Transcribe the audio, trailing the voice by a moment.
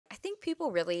think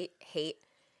people really hate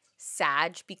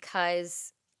Sag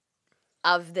because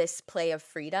of this play of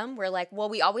freedom. We're like, well,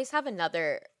 we always have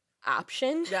another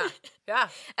option. Yeah. Yeah.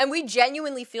 And we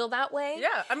genuinely feel that way.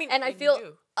 Yeah. I mean, and I feel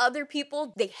other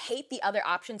people, they hate the other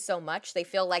option so much. They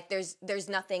feel like there's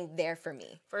nothing there for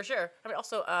me. For sure. I mean,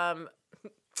 also,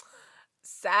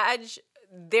 Sag,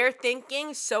 they're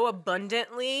thinking so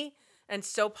abundantly and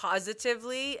so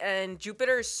positively, and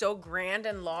Jupiter is so grand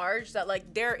and large that,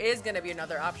 like, there is going to be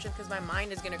another option because my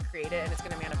mind is going to create it and it's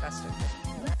going to manifest it.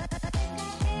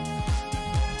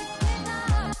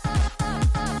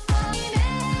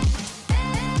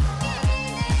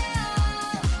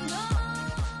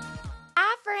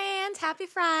 Hi, friends. Happy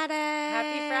Friday.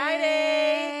 Happy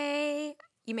Friday.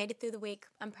 You made it through the week.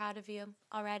 I'm proud of you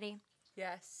already.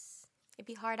 Yes. It'd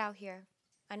be hard out here.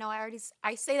 I know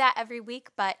I say that every week,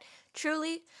 but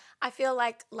truly, I feel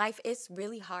like life is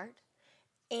really hard,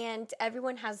 and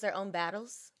everyone has their own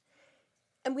battles,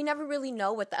 and we never really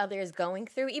know what the other is going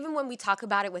through. Even when we talk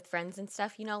about it with friends and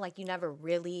stuff, you know, like you never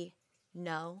really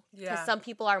know. Yeah. Because some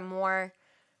people are more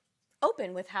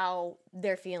open with how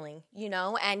they're feeling, you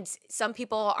know, and some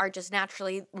people are just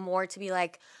naturally more to be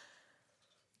like,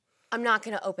 I'm not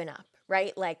going to open up.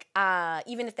 Right? Like,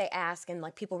 even if they ask and,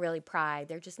 like, people really pry,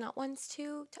 they're just not ones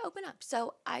to open up.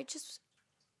 So I just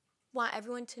want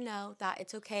everyone to know that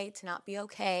it's okay to not be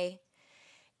okay.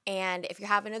 And if you're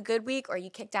having a good week or you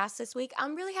kicked ass this week,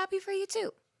 I'm really happy for you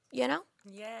too, you know?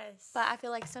 Yes. But I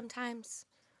feel like sometimes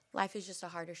life is just a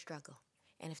harder struggle.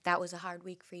 And if that was a hard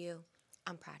week for you,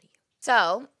 I'm proud of you.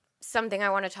 So something I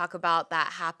want to talk about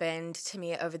that happened to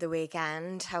me over the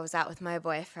weekend. I was out with my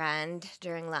boyfriend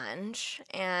during lunch,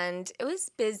 and it was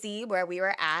busy where we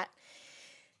were at.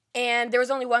 And there was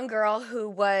only one girl who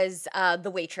was the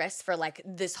waitress for, like,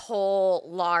 this whole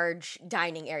large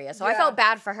dining area. So I felt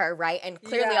bad for her, right? And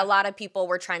clearly a lot of people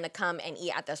were trying to come and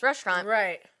eat at this restaurant.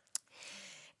 Right.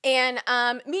 And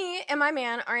me and my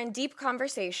man are in deep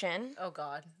conversation. Oh,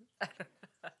 God.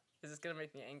 This is going to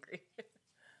make me angry.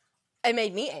 It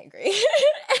made me angry.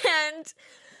 And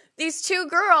these two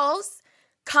girls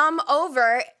come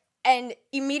over and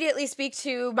immediately speak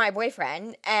to my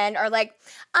boyfriend and are like,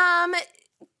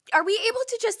 are we able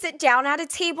to just sit down at a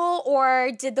table, or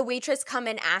did the waitress come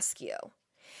and ask you?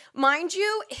 Mind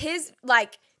you,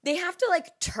 they have to,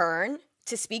 like, turn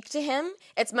to speak to him.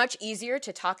 It's much easier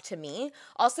to talk to me.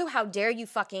 Also, how dare you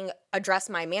fucking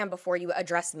address my man before you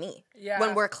address me? Yeah.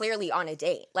 When we're clearly on a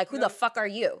date. Like, who the fuck are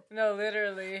you? No,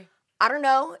 literally. I don't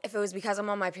know if it was because I'm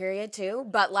on my period too,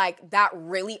 but, like, that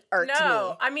really irked me.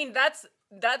 No, I mean, that's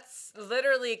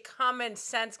literally common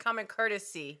sense, common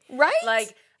courtesy. Right?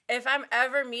 Like, if I'm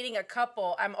ever meeting a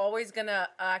couple, I'm always gonna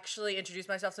actually introduce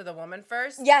myself to the woman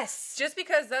first. Yes. Just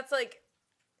because that's, like,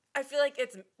 I feel like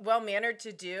it's well-mannered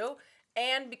to do.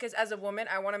 And because as a woman,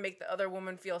 I want to make the other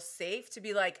woman feel safe to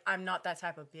be like, I'm not that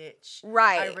type of bitch.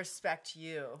 Right. I respect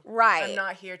you. Right. I'm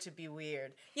not here to be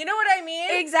weird. You know what I mean?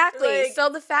 Exactly. Like, so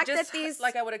the fact just that these...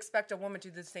 like I would expect a woman to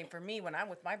do the same for me when I'm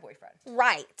with my boyfriend.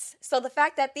 Right. So the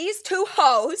fact that these two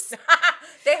hoes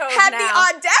they hoes had now.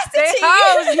 the audacity they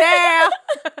hoes now.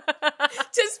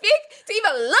 to speak, to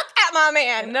even look at my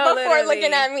man before literally.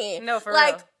 looking at me. No, for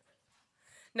like, real.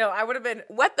 No, I would have been...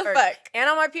 What the fuck? And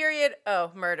on my period,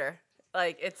 murder.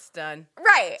 Like, it's done.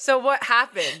 Right. So what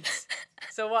happens?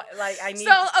 So what, like, I need... So,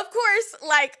 of course,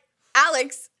 like,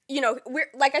 Alex, you know,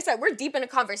 like I said, we're deep in a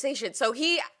conversation. So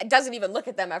he doesn't even look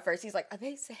at them at first. He's like, are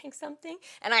they saying something?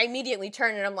 And I immediately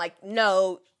turn and I'm like,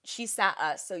 no, she sat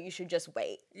us, so you should just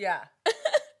wait. Yeah.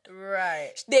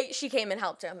 Right. She came and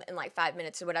helped him in like 5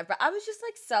 minutes or whatever. But I was just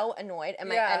like so annoyed, and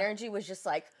my energy was just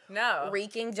like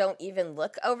reeking. Don't even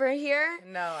look over here.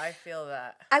 No, I feel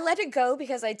that. I let it go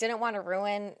because I didn't want to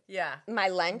ruin my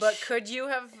lunch. But could you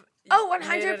have? Oh,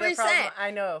 100%.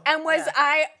 I know. And was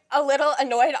I a little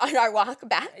annoyed on our walk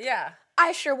back? Yeah.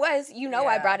 I sure was. You know,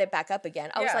 I brought it back up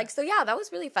again. I was like, so yeah, that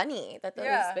was really funny that those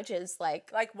bitches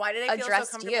like why did I feel so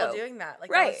comfortable doing that? Like,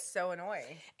 that was so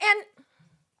annoying. And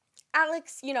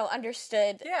Alex, you know,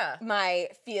 understood my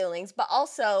feelings, but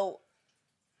also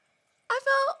I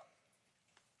felt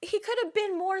he could have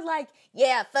been more like,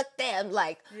 yeah, fuck them.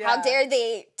 Like, how dare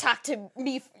they talk to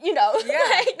me, you know,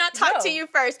 like, not talk to you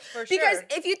first. Because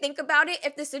if you think about it,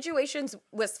 if the situation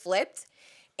was flipped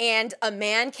and a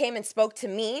man came and spoke to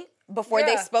me before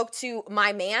they spoke to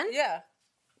my man, that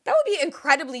would be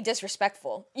incredibly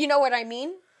disrespectful. You know what I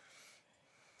mean?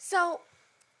 So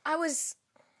I was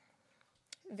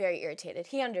very irritated.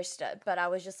 He understood, but I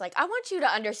was just like, I want you to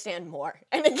understand more.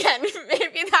 And again,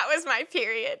 maybe that was my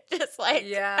period, just like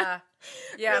really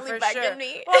for bugging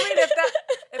me. Well, I mean,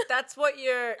 if that's what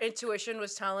your intuition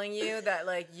was telling you, that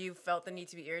like you felt the need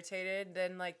to be irritated,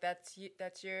 then like that's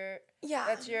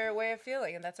your way of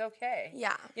feeling, and that's okay.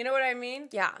 Yeah. You know what I mean?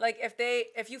 Yeah. Like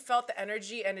if you felt the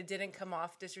energy and it didn't come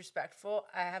off disrespectful,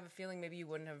 I have a feeling maybe you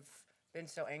wouldn't have been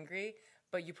so angry,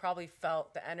 but you probably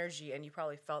felt the energy and you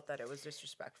probably felt that it was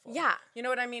disrespectful. Yeah. You know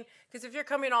what I mean? Because if you're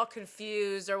coming all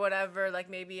confused or whatever, like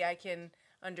maybe I can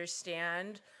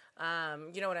understand.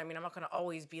 You know what I mean? I'm not going to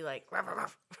always be like, ruff, ruff,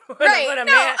 ruff, of course. When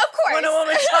a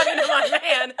woman's talking to my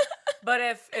man. But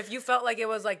if you felt like it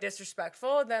was like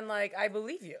disrespectful, then like I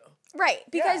believe you. Right.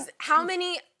 Because how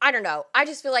many, I don't know. I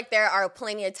just feel like there are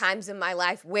plenty of times in my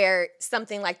life where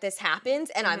something like this happens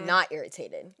and I'm not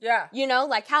irritated. Yeah. You know,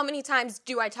 like how many times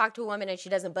do I talk to a woman and she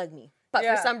doesn't bug me? But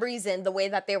for some reason, the way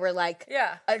that they were like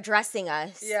addressing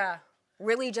us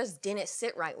really just didn't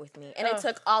sit right with me. And it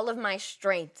took all of my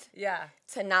strength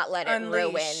to not let it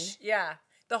ruin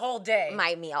the whole day.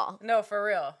 My meal. No, for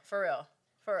real.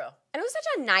 And it was such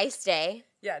a nice day.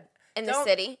 Yeah. In the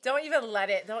city. Don't even let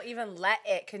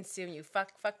it consume you.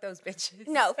 Fuck those bitches.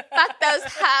 No, fuck those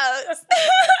hoes.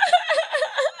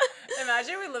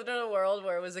 Imagine we lived in a world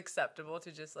where it was acceptable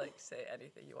to just like say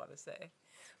anything you want to say.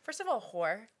 First of all,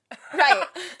 whore. Right.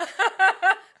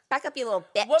 Back up, you little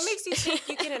bitch. What makes you think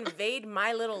you can invade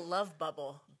my little love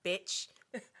bubble, bitch?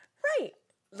 Right.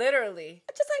 Literally.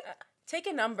 Just like take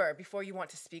a number before you want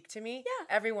to speak to me. Yeah.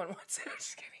 Everyone wants it. I'm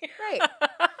just kidding. Right.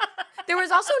 There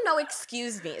was also no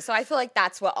excuse me, so I feel like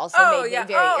that's what also made me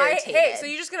very irritated. Hey, so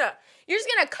you're just gonna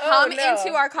come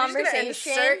into our conversation, just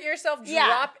gonna insert yourself,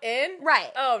 drop in,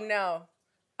 right? Oh no,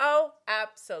 oh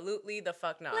absolutely the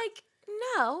fuck not. Like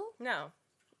no.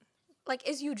 Like,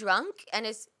 is you drunk? And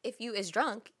if you is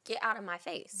drunk, get out of my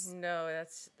face. No,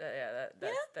 that's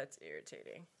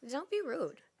irritating. Don't be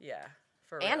rude. Yeah,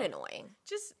 for real. And real. Annoying.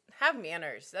 Just have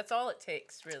manners. That's all it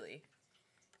takes, really.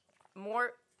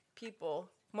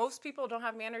 Most people don't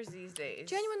have manners these days.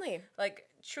 Genuinely. Like,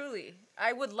 truly.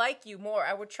 I would like you more.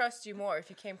 I would trust you more if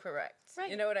you came correct.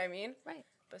 Right. You know what I mean? Right.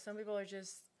 But some people they're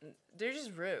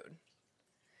just rude.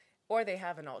 Or they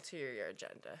have an ulterior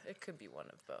agenda. It could be one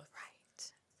of both.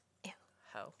 Right. Ew.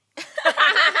 Ho.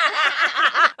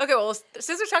 Okay, well,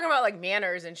 since we're talking about like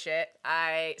manners and shit,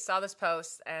 I saw this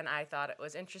post and I thought it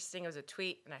was interesting. It was a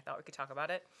tweet and I thought we could talk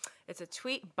about it. It's a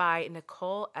tweet by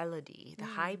Nicole Elodie, the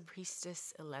High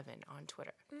Priestess 11 on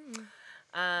Twitter.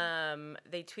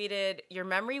 They tweeted, "Your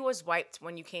memory was wiped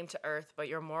when you came to Earth, but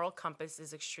your moral compass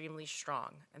is extremely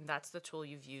strong, and that's the tool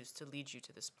you've used to lead you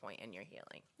to this point in your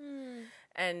healing."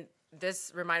 And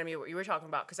this reminded me of what you were talking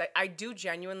about, because I do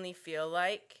genuinely feel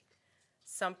like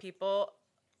some people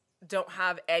don't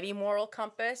have any moral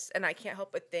compass, and I can't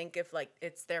help but think if like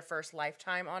it's their first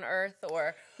lifetime on Earth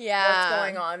or what's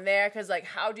going on there, because like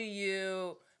how do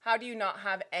you not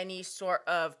have any sort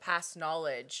of past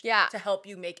knowledge to help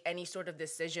you make any sort of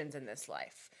decisions in this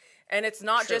life? And it's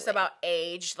not just about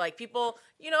age. Like people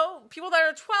that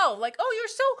are 12, like, oh,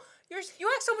 you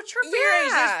act so mature for your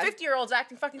age. There's 50-years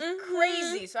acting fucking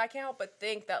crazy. So I can't help but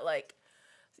think that like,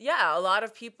 a lot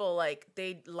of people, like,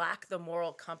 they lack the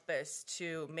moral compass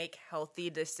to make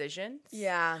healthy decisions.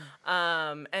 Yeah.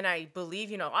 And I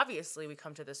believe, obviously we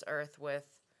come to this earth with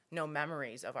no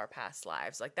memories of our past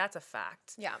lives. Like, that's a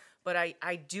fact. Yeah. But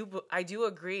I do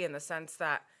agree in the sense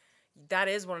that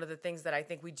is one of the things that I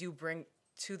think we do bring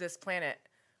to this planet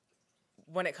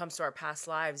when it comes to our past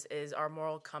lives is our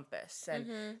moral compass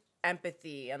and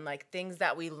empathy and like things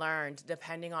that we learned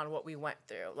depending on what we went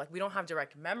through. Like, we don't have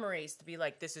direct memories to be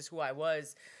like, this is who I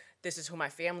was, this is who my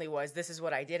family was, this is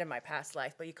what I did in my past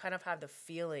life, but you kind of have the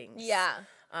feelings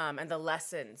and the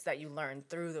lessons that you learned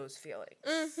through those feelings.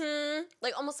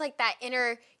 Like almost like that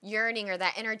inner yearning or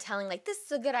that inner telling, like, this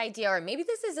is a good idea or maybe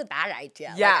this is a bad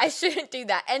idea. Yeah. Like, I shouldn't do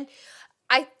that. And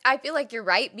I feel like you're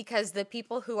right, because the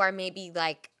people who are maybe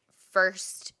like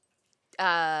first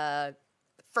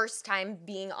time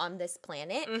being on this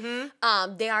planet,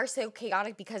 they are so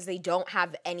chaotic because they don't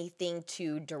have anything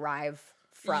to derive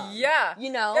from. Yeah.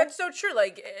 That's so true.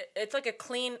 Like, it's like a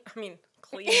clean. I don't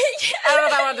know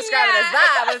if I want to describe it as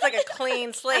that, but it's like a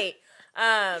clean slate.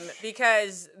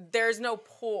 Because there's no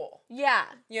pull. Yeah.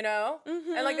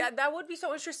 And like that would be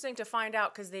so interesting to find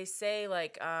out, because they say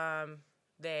like, I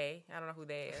don't know who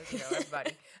they is,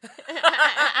 everybody.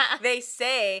 They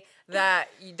say that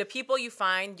the people you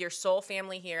find, your soul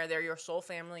family here, they're your soul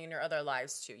family in your other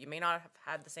lives too. You may not have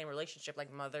had the same relationship,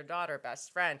 like mother, daughter,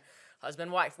 best friend,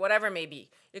 husband, wife, whatever it may be.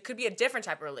 It could be a different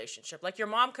type of relationship. Like, your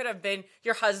mom could have been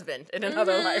your husband in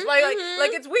another life.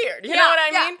 Like it's weird. You know what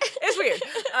I mean? It's weird.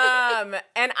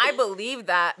 And I believe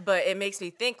that, but it makes me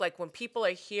think, like, when people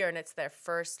are here and it's their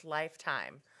first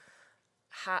lifetime,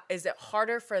 is it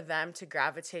harder for them to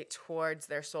gravitate towards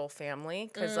their soul family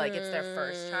because like it's their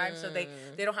first time, so they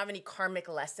don't have any karmic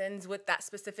lessons with that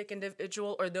specific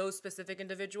individual or those specific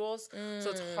individuals, so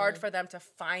it's hard for them to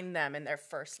find them in their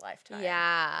first lifetime.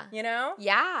 Yeah. You know?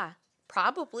 Yeah,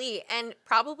 probably. And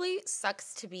probably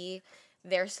sucks to be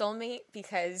their soulmate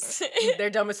because they're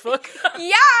dumb as fuck.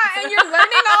 Yeah, and you're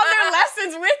learning all their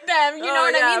lessons with them. You know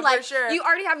what I mean? Like, sure. You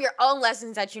already have your own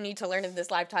lessons that you need to learn in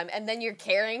this lifetime, and then you're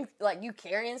carrying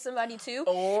somebody too.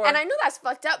 And I know that's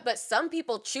fucked up, but some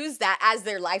people choose that as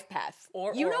their life path.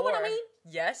 What I mean?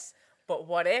 Yes, but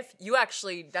what if you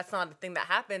actually, that's not the thing that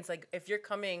happens. Like, if you're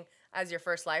coming as your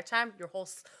first lifetime, your whole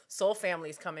soul family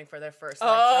is coming for their first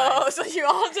lifetime. Oh, so you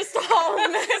all just all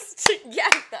messed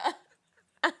together.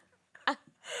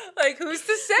 Like, who's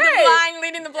to say? The blind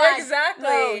leading the blind. Exactly.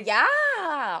 No,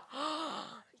 yeah.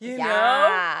 You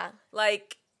know?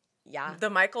 Like, yeah. The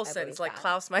Michelsons, like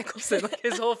Klaus Michelson, like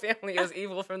his whole family was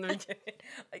evil from the beginning.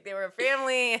 Like, they were a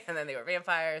family, and then they were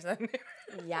vampires. And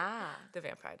yeah. The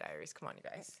Vampire Diaries. Come on, you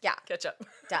guys. Yeah. Catch up.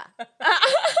 Duh.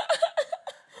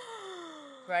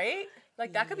 Right?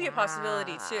 Like, that could be a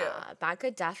possibility, too. That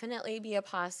could definitely be a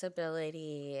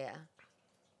possibility.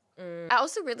 I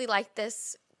also really like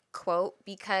this quote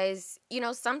because,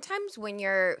 sometimes when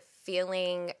you're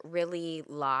feeling really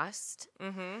lost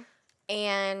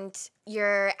and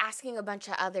you're asking a bunch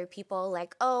of other people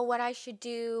like, oh, what I should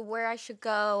do, where I should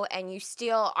go, and you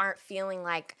still aren't feeling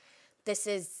like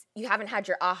you haven't had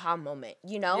your aha moment,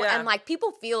 Yeah. And like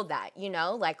people feel that,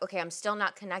 like, okay, I'm still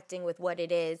not connecting with what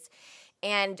it is.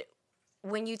 And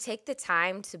when you take the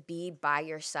time to be by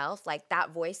yourself, like that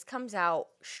voice comes out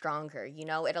stronger,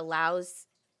 it allows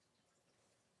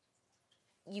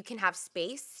you can have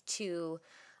space to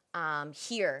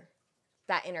hear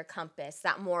that inner compass,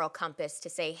 that moral compass to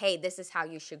say, hey, this is how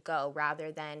you should go,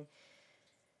 rather than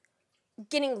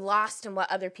getting lost in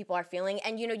what other people are feeling.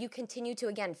 And, you continue to,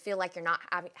 again, feel like you're not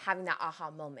having that aha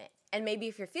moment. And maybe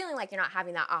if you're feeling like you're not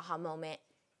having that aha moment,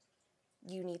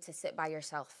 you need to sit by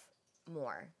yourself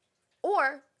more.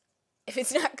 Or if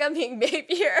it's not coming,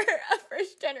 maybe you're a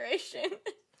first generation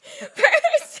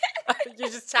person. You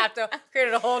just tapped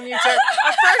created a whole new term.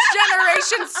 A first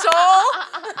generation soul.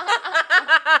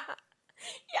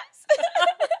 Yes.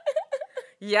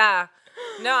 Yeah.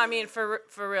 No, I mean for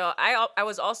real. I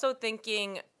was also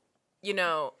thinking,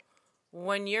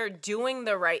 when you're doing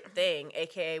the right thing,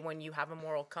 aka when you have a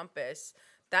moral compass,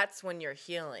 that's when you're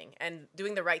healing. And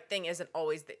doing the right thing isn't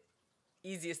always the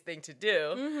easiest thing to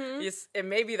do. It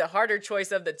may be the harder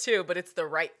choice of the two, but it's the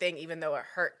right thing even though it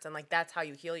hurts, and like that's how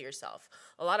you heal yourself.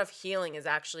 A lot of healing is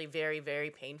actually very,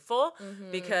 very painful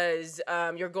because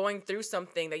you're going through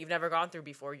something that you've never gone through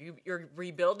before. You're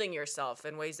rebuilding yourself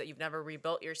in ways that you've never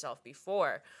rebuilt yourself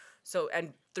before. So,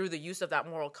 and through the use of that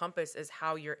moral compass is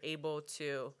how you're able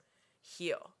to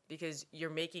heal, because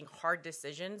you're making hard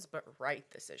decisions but right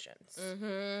decisions.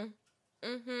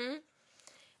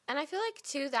 And I feel like,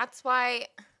 too, that's why,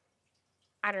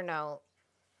 I don't know,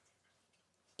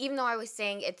 even though I was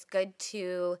saying it's good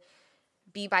to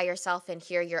be by yourself and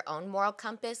hear your own moral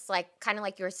compass, like kind of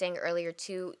like you were saying earlier,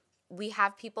 too, we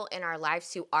have people in our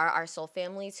lives who are our soul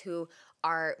families who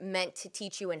are meant to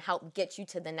teach you and help get you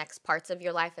to the next parts of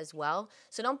your life as well.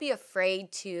 So don't be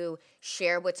afraid to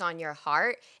share what's on your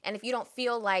heart. And if you don't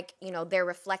feel like, they're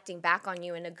reflecting back on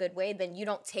you in a good way, then you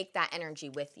don't take that energy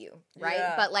with you, right?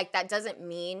 Yeah. But like that doesn't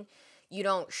mean you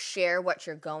don't share what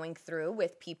you're going through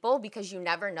with people, because you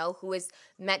never know who is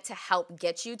meant to help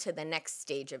get you to the next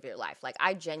stage of your life. Like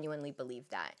I genuinely believe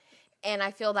that. And I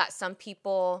feel that some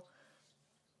people,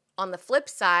 on the flip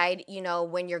side,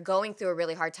 when you're going through a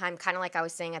really hard time, kind of like I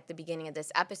was saying at the beginning of this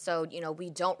episode, we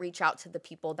don't reach out to the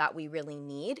people that we really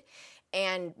need,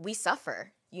 and we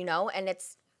suffer, and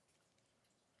it's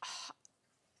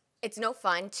no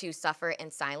fun to suffer in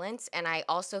silence. And I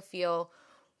also feel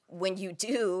when you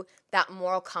do, that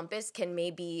moral compass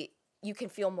you can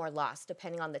feel more lost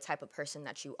depending on the type of person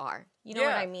that you are. You know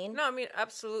what I mean? No, I mean,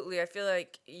 absolutely. I feel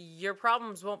like your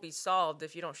problems won't be solved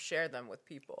if you don't share them with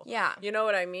people. Yeah. You know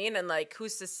what I mean? And like,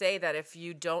 who's to say that if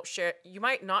you don't share, you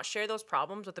might not share those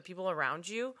problems with the people around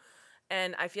you.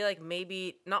 And I feel like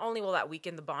maybe not only will that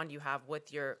weaken the bond you have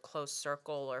with your close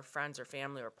circle or friends or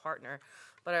family or partner,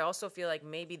 but I also feel like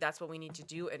maybe that's what we need to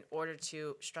do in order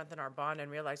to strengthen our bond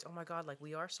and realize, oh my God, like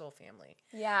we are soul family.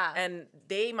 Yeah. And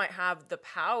they might have the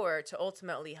power to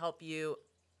ultimately help you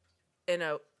in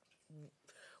a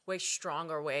way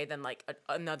stronger way than like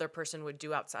another person would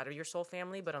do outside of your soul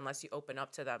family. But unless you open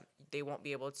up to them, they won't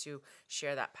be able to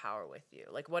share that power with you.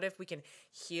 Like, what if we can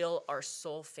heal our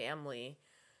soul family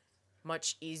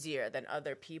much easier than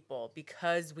other people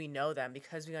because we know them,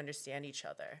 because we understand each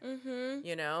other.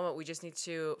 You know, we just need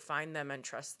to find them and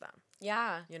trust them.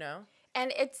 Yeah. You know?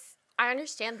 And I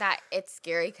understand that it's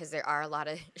scary because there are a lot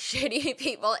of shitty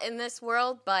people in this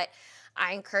world, but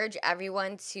I encourage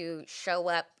everyone to show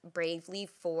up bravely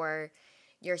for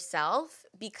yourself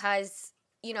because,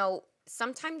 you know,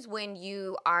 sometimes when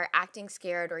you are acting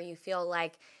scared or you feel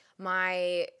like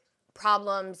my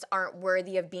problems aren't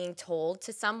worthy of being told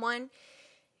to someone,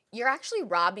 you're actually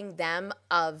robbing them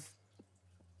of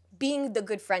being the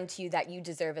good friend to you that you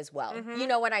deserve as well. You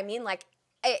know what I mean? Like,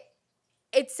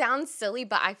 it sounds silly,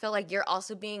 but I feel like you're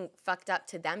also being fucked up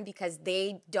to them because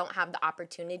they don't have the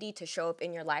opportunity to show up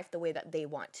in your life the way that they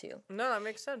want to. No, that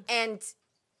makes sense. And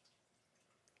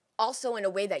also in a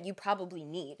way that you probably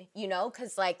need, you know?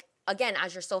 Because, like, again,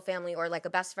 as your soul family or, like, a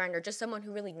best friend or just someone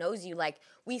who really knows you, like,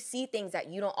 we see things that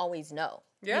you don't always know.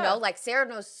 Yeah. You know? Like, Sarah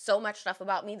knows so much stuff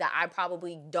about me that I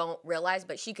probably don't realize,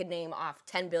 but she could name off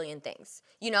 10 billion things,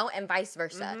 you know? And vice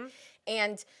versa.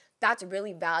 And that's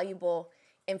really valuable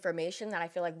information that I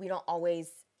feel like we don't always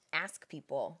ask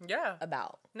people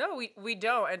about. No, we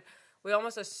don't. And we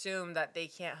almost assume that they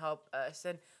can't help us.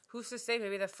 And who's to say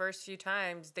maybe the first few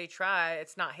times they try,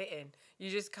 it's not hitting.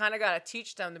 You just kind of got to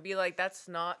teach them to be like, that's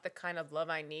not the kind of love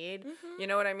I need. You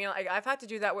know what I mean? Like, I've had to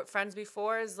do that with friends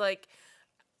before is like,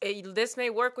 this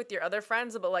may work with your other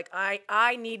friends, but like,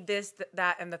 I need this,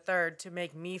 that, and the third to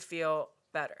make me feel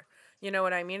better. You know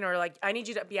what I mean? Or like, I need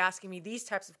you to be asking me these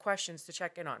types of questions to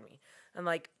check in on me. And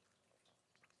like,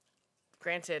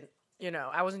 granted, you know,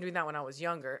 I wasn't doing that when I was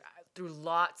younger. Through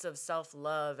lots of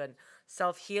self-love and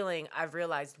self-healing, I've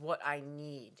realized what I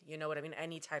need. You know what I mean?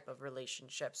 Any type of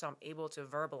relationship. So I'm able to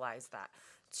verbalize that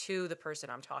to the person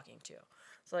I'm talking to.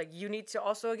 So like, you need to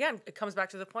also, again, it comes back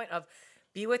to the point of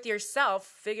be with yourself,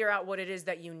 figure out what it is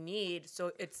that you need.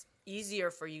 So it's easier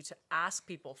for you to ask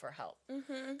people for help.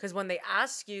 Because when they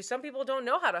ask you, some people don't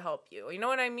know how to help you. You know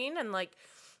what I mean? And like,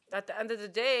 at the end of the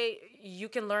day, you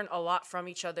can learn a lot from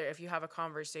each other if you have a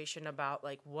conversation about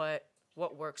like what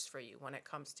works for you when it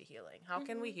comes to healing. How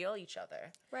can we heal each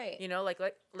other? Right. You know, like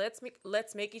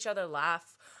let's make each other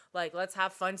laugh. Like, let's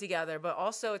have fun together. But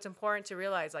also it's important to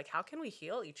realize like, how can we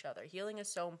heal each other? Healing is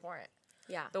so important.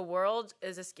 Yeah. The world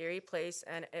is a scary place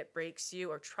and it breaks you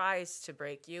or tries to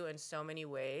break you in so many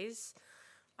ways.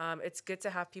 It's good to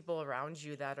have people around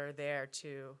you that are there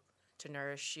to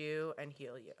nourish you and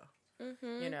heal you.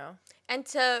 You know? And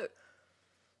to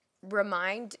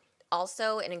remind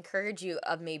also and encourage you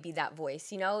of maybe that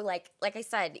voice, you know? Like I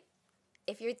said,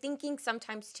 if you're thinking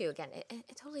sometimes too, again,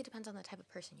 it totally depends on the type of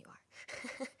person you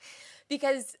are.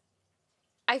 Because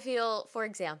I feel, for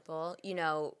example, you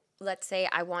know, let's say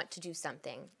I want to do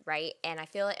something, right? And I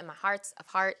feel it in my hearts of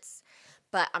hearts,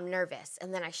 but I'm nervous.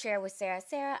 And then I share with Sarah,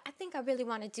 I think I really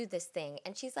want to do this thing.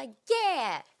 And she's like,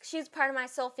 yeah, she's part of my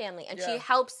soul family. And she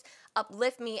helps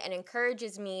uplift me and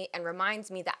encourages me and reminds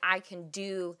me that I can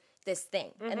do this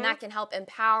thing. And that can help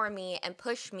empower me and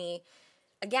push me,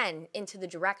 again, into the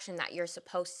direction that you're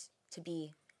supposed to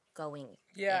be going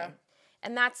in.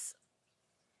 And that's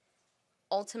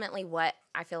ultimately what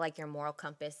I feel like your moral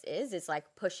compass is like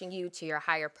pushing you to your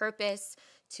higher purpose,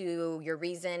 to your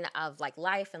reason of like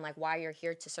life and like why you're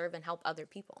here to serve and help other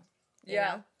people. You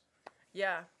know?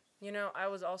 Yeah. You know, I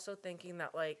was also thinking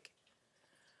that like,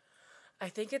 I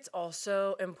think it's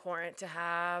also important to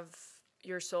have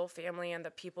your soul family and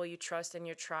the people you trust in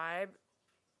your tribe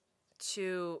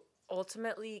to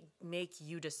ultimately make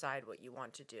you decide what you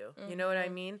want to do. You know what I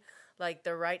mean? Like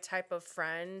the right type of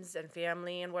friends and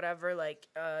family and whatever, like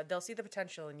they'll see the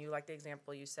potential in you. Like the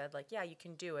example you said, like, yeah, you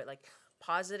can do it. Like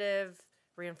positive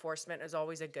reinforcement is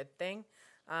always a good thing.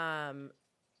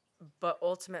 But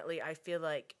ultimately I feel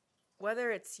like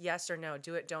whether it's yes or no,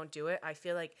 do it, don't do it, I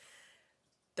feel like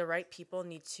the right people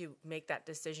need to make that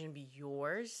decision be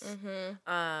yours.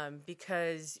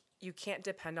 Because you can't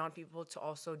depend on people to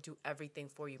also do everything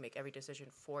for you, make every decision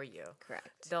for you.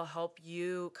 Correct. They'll help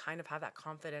you kind of have that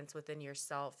confidence within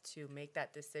yourself to make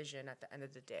that decision at the end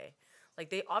of the day. Like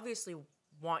they obviously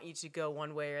want you to go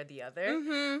one way or the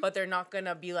other, but they're not going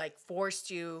to be like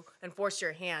force your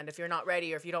hand if you're not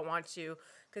ready or if you don't want to.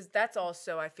 Because that's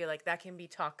also, I feel like that can be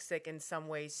toxic in some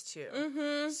ways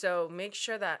too. So make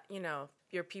sure that, you know,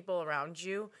 your people around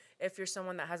you, if you're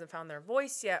someone that hasn't found their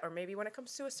voice yet, or maybe when it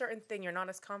comes to a certain thing, you're not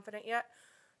as confident yet,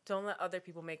 don't let other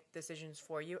people make decisions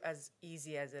for you as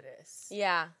easy as it is.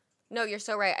 Yeah. No, you're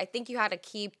so right. I think you had a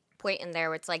key point in there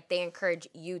where it's like they encourage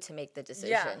you to make the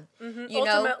decision. You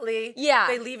ultimately, know?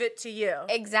 They leave it to you.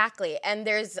 Exactly. And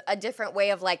there's a different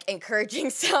way of like encouraging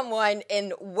someone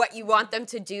in what you want them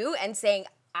to do and saying,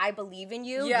 I believe in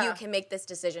you. Yeah. You can make this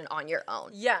decision on your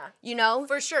own. Yeah. You know?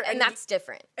 For sure. And that's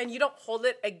different. And you don't hold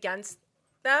it against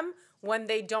them when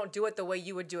they don't do it the way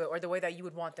you would do it or the way that you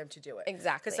would want them to do it.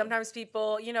 Exactly. Because sometimes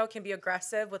people, you know, can be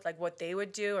aggressive with like what they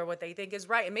would do or what they think is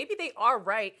right. And maybe they are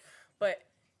right, but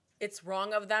it's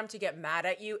wrong of them to get mad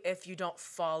at you if you don't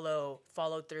follow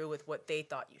through with what they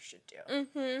thought you should do.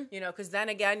 Mm-hmm. You know, because then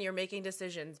again, you're making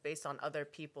decisions based on other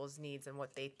people's needs and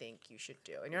what they think you should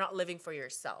do. And you're not living for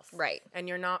yourself. Right. And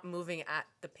you're not moving at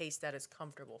the pace that is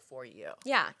comfortable for you.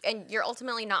 Yeah. And you're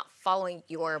ultimately not following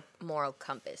your moral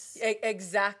compass.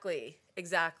 Exactly.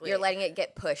 You're letting it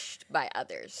get pushed by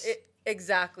others.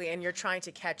 Exactly, and you're trying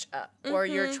to catch up, or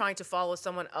you're trying to follow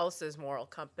someone else's moral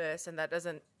compass, and that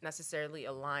doesn't necessarily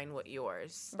align with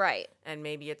yours. Right. And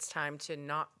maybe it's time to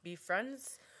not be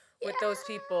friends with those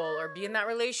people, or be in that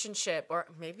relationship, or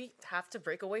maybe have to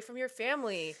break away from your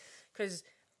family, because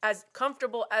as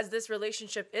comfortable as this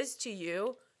relationship is to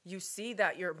you, you see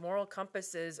that your moral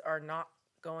compasses are not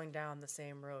going down the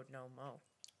same road no more.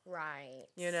 Right.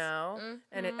 You know?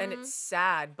 And it's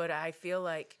sad, but I feel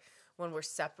like when we're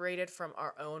separated from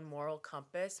our own moral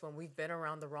compass, when we've been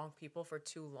around the wrong people for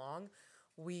too long,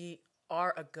 we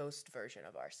are a ghost version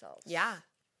of ourselves. Yeah,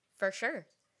 for sure.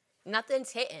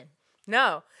 Nothing's hitting.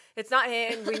 No, it's not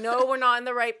hitting. We know we're not in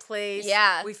the right place.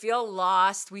 Yeah. We feel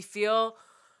lost. We feel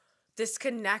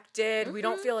disconnected. We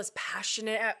don't feel as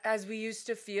passionate as we used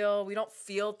to feel. We don't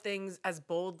feel things as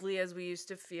boldly as we used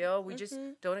to feel. We just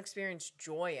don't experience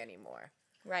joy anymore.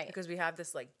 Right. Because we have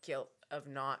this like guilt of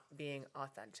not being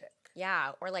authentic.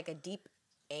 Yeah, or like a deep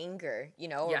anger, you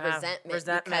know, or Yeah, resentment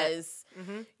because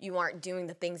you aren't doing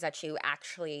the things that you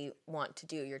actually want to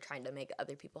do. You're trying to make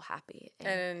other people happy.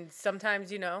 And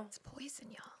sometimes, you know, it's poison,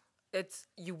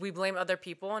 y'all. We blame other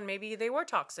people, and maybe they were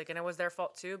toxic and it was their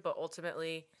fault too, but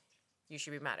ultimately you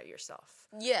should be mad at yourself.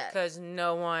 Yeah. Because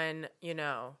no one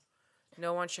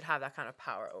should have that kind of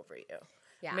power over you.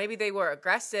 Yeah. Maybe they were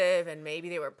aggressive and maybe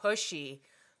they were pushy,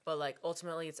 but like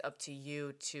ultimately it's up to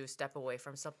you to step away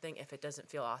from something if it doesn't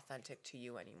feel authentic to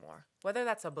you anymore. Whether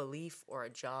that's a belief or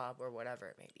a job or whatever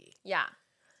it may be. Yeah.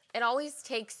 It always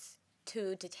takes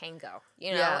two to tango,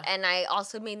 you know? Yeah. And I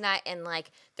also mean that in like,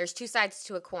 there's two sides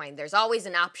to a coin. There's always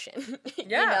an option,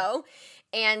 Yeah. you know?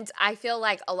 And I feel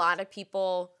like a lot of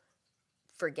people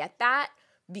forget that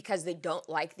because they don't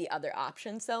like the other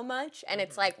option so much. And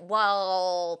it's like,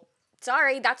 well,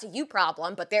 sorry, that's a you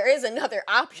problem, but there is another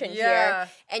option here.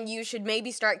 And you should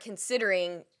maybe start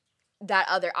considering that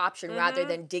other option rather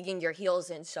than digging your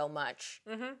heels in so much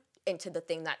into the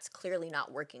thing that's clearly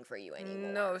not working for you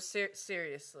anymore. No,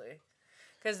 seriously.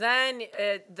 Because then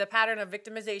the pattern of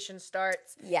victimization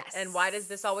starts. Yes. And why does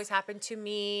this always happen to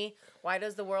me? Why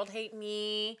does the world hate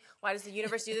me? Why does the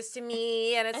universe do this to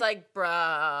me? And it's like, bro,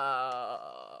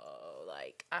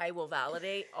 like, I will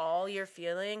validate all your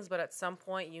feelings, but at some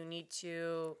point you need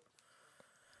to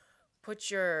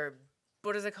put your,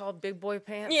 what is it called? Big boy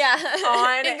pants? Yeah.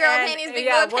 On. Big girl panties, big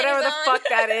boy panties whatever the on. fuck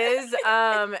that is.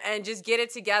 And just get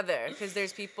it together. Because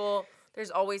there's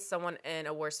always someone in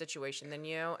a worse situation than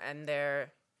you, and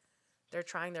they're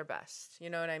trying their best. You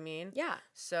know what I mean? Yeah.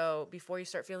 So before you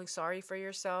start feeling sorry for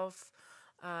yourself,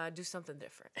 do something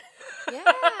different.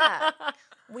 Yeah.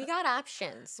 We got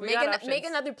options. Make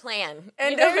another plan.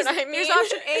 And you know what I mean? There's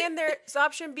option A and there's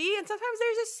option B, and sometimes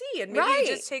there's a C. And maybe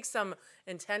it just takes some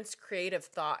intense creative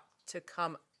thought to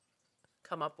come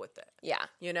up with it. Yeah.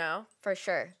 You know? For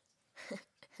sure.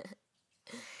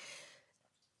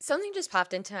 Something just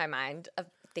popped into my mind of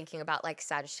thinking about like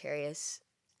Sagittarius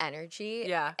energy.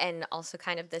 Yeah. And also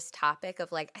kind of this topic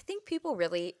of like, I think people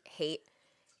really hate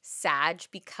Sag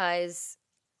because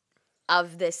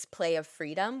of this play of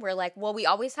freedom. We're like, well, we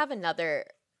always have another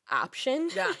option.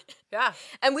 Yeah. Yeah.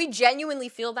 And we genuinely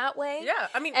feel that way. Yeah.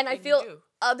 I mean, and I feel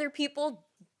other people,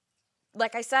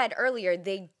 like I said earlier,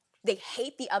 they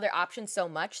hate the other option so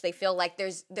much. They feel like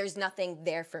there's nothing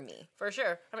there for me. For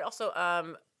sure. I mean, also,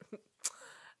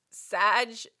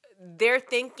 Sag, they're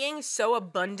thinking so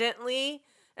abundantly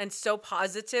and so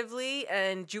positively,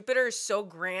 and Jupiter is so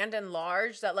grand and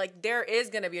large that like there is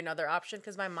going to be another option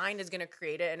because my mind is going to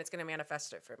create it and it's going to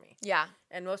manifest it for me. Yeah.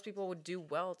 And most people would do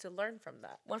well to learn from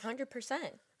that. 100%.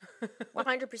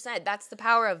 100%. That's the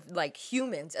power of like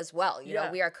humans as well. You know,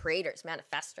 we are creators,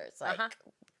 manifestors. Like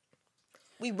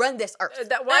we run this earth.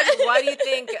 Why do you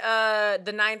think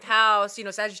the ninth house, you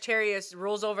know, Sagittarius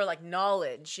rules over like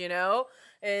knowledge, you know?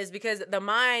 Is because the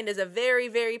mind is a very,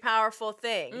 very powerful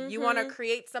thing. You want to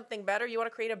create something better. You want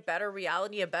to create a better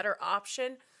reality, a better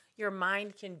option. Your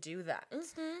mind can do that.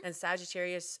 And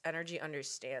Sagittarius energy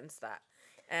understands that.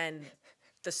 And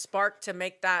the spark to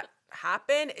make that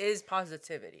happen is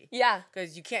positivity. Yeah.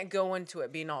 Because you can't go into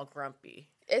it being all grumpy.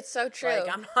 It's so true.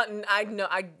 Like,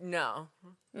 no.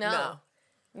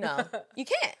 You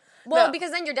can't. Well, No.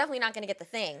 because then you're definitely not going to get the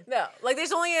thing. No. Like,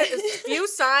 there's only a few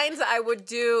signs I would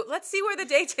do. Let's see where the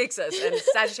day takes us. And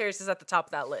Sagittarius is at the top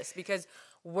of that list because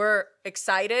we're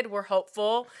excited, we're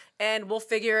hopeful, and we'll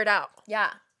figure it out.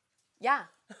 Yeah. Yeah.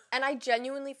 And I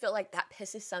genuinely feel like that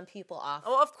pisses some people off.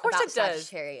 Oh, of course it does.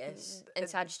 Sagittarius and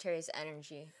Sagittarius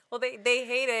energy. Well, they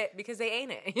hate it because they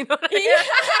ain't it. You know what I mean?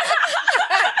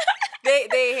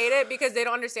 They hate it because they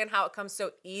don't understand how it comes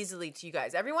so easily to you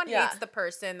guys. Everyone hates the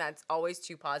person that's always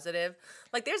too positive.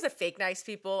 Like, there's the fake nice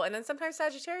people, and then sometimes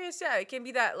Sagittarius, it can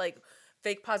be that, like,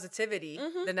 fake positivity,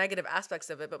 the negative aspects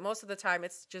of it. But most of the time,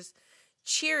 it's just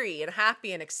cheery and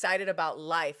happy and excited about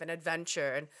life and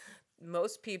adventure. And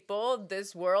most people,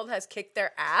 this world has kicked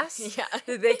their ass. Yeah.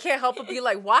 They can't help but be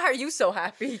like, why are you so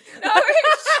happy? No,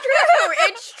 it's true.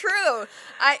 It's true.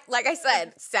 Like I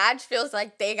said, Sag feels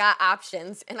like they got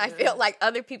options, and I feel like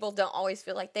other people don't always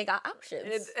feel like they got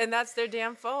options. And that's their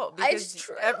damn fault. It's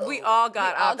true. We all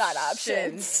got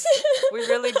options. We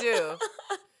really do.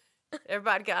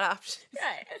 Everybody got options.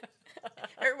 Right.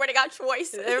 Everybody got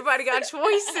choices. Everybody got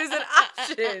choices and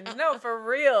options. No, for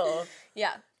real.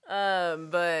 Yeah.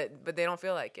 But they don't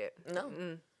feel like it.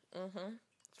 No.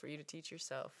 It's for you to teach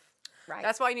yourself. Right.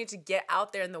 That's why you need to get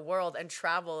out there in the world and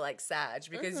travel like Sag,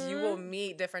 because you will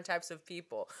meet different types of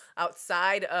people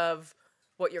outside of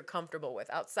what you're comfortable with,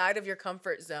 outside of your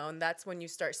comfort zone. That's when you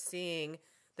start seeing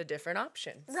the different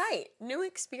options. Right. New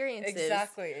experiences.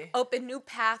 Exactly. Open new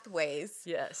pathways.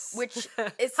 Yes. Which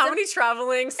is how many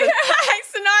traveling scenarios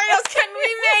can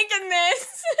we make in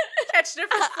this? Catch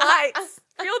different flights.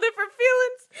 Feel different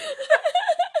feelings.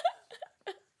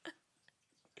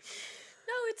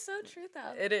 No, it's so true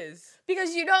though. It is.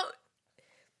 Because you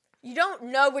don't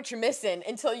know what you're missing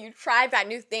until you try that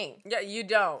new thing. Yeah, you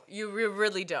don't. You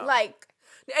really don't. Like,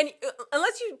 and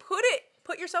unless you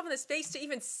put yourself in the space to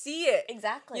even see it.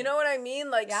 Exactly. You know what I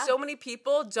mean? Like, so many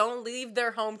people don't leave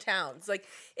their hometowns. Like,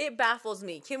 it baffles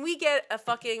me. Can we get a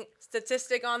fucking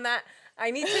statistic on that?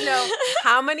 I need to know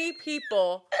how many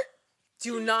people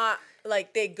do not,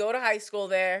 like, they go to high school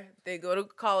there, they go to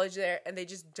college there, and they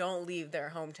just don't leave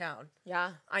their hometown.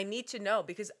 Yeah. I need to know,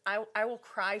 because I will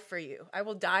cry for you. I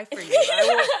will die for you.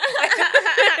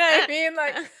 I mean,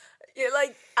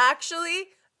 like, actually,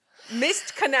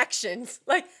 missed connections.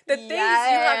 Like, the things you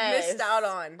have missed out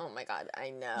on. Oh my God,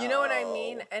 I know. You know what I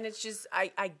mean? And it's just,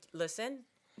 I listen,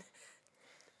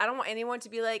 I don't want anyone to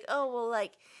be like, oh, well,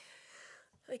 like,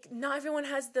 not everyone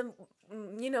has the,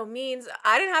 means.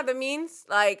 I didn't have the means.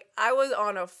 Like, I was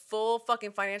on a full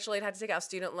fucking financial aid, had to take out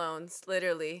student loans,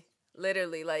 literally,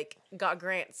 like, got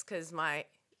grants because my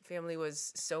family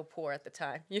was so poor at the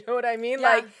time. You know what I mean? Yeah.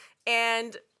 Like,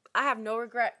 and I have no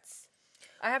regrets.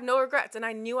 And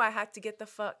I knew I had to get the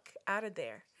fuck out of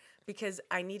there because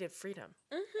I needed freedom,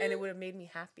 and it would have made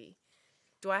me happy.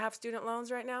 Do I have student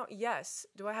loans right now? Yes.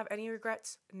 Do I have any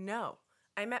regrets? No.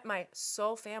 I met my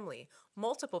soul family,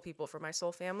 multiple people from my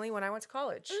soul family when I went to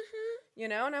college,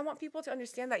 and I want people to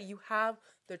understand that you have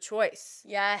the choice.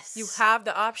 Yes. You have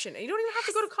the option. And you don't even have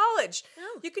to go to college.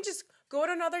 No. You can just go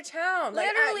to another town.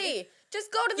 Literally.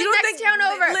 Just go to the next town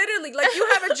over. Literally. Like, you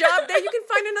have a job there. You can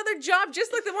find another job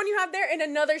just like the one you have there in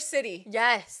another city.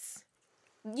 Yes.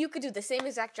 You could do the same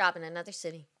exact job in another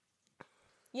city.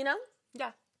 You know?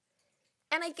 Yeah.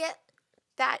 And I get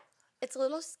that it's a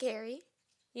little scary.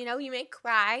 You may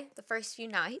cry the first few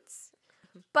nights,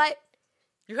 but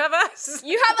you have us.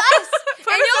 You have us, and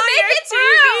you'll make it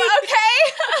through,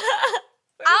 okay?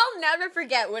 I'll never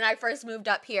forget when I first moved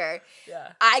up here.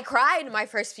 Yeah. I cried my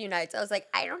first few nights. I was like,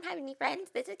 I don't have any friends.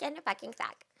 This is gonna fucking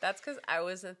suck. That's because I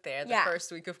wasn't there the first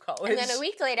week of college. And then a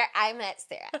week later, I met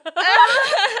Sarah.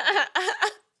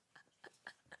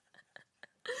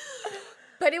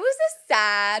 But it was a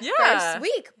sad first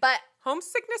week. But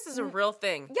homesickness is a real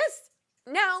thing. Yes.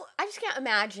 Now, I just can't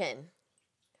imagine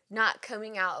not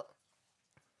coming out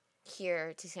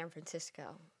here to San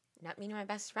Francisco, not meeting my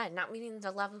best friend, not meeting the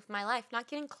love of my life, not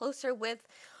getting closer with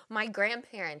my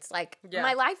grandparents. Like,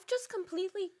 my life just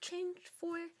completely changed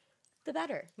for the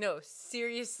better. No,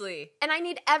 seriously. And I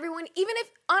need everyone, even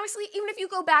if you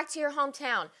go back to your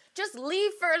hometown, just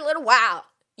leave for a little while.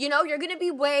 You're going to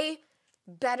be way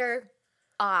better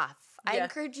off. I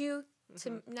encourage you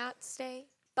to not stay.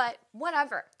 But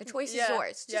whatever. The choice is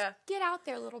yours. Just get out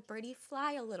there, little birdie.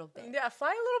 Fly a little bit. Yeah, fly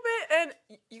a little bit.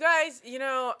 And you guys,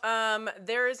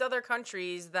 there is other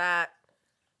countries that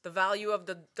the value of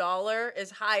the dollar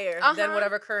is higher than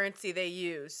whatever currency they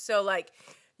use. So, like,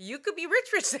 you could be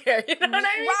rich there. You know what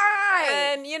I mean? Right.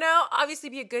 And, you know, obviously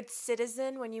be a good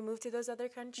citizen when you move to those other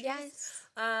countries. Yes.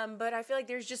 But I feel like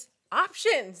there's just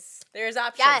options. There's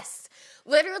options. Yes.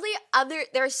 Literally,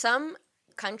 there are some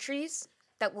countries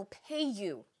that will pay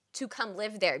you to come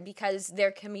live there because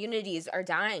their communities are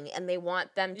dying and they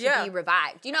want them to be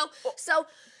revived. You know? So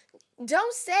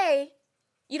don't say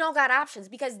you don't got options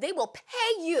because they will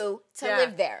pay you to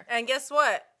live there. And guess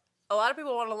what? A lot of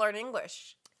people want to learn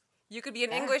English. You could be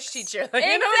an English teacher. Like,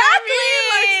 exactly. You know what I mean?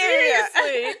 Like,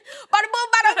 seriously. Bada boom,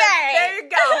 bada bang. There you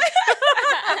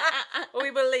go. We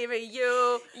believe in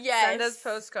you. Yes. Send us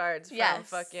postcards from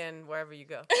fucking wherever you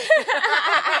go.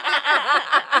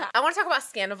 I want to talk about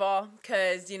Scandival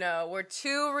because, you know, we're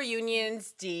 2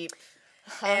 reunions deep.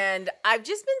 And I've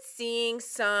just been seeing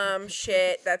some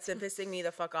shit that's been pissing me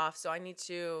the fuck off. So I need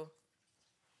to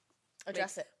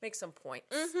address it. Make some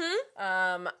points.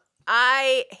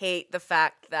 I hate the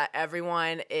fact that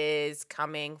everyone is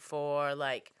coming for,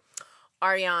 like,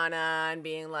 Ariana and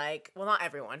being like, well, not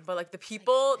everyone, but, like, the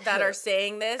people that are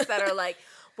saying this, that are like,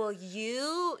 well,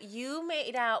 you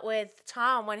made out with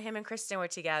Tom when him and Kristen were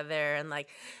together, and, like,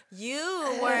 he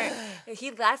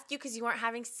left you because you weren't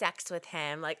having sex with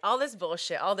him. Like, all this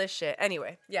bullshit, all this shit.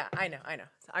 Anyway, yeah, I know.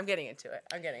 I'm getting into it.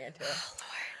 Oh, Lord.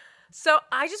 So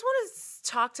I just want to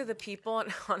talk to the people,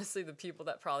 and honestly, the people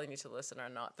that probably need to listen are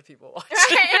not the people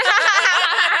watching.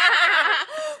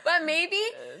 But maybe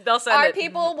they'll send our it.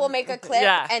 people will make a clip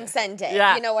and send it.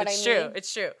 Yeah, you know what I mean?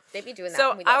 It's true. They be doing that.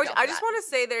 So I just want to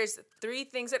say there's 3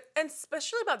 things, and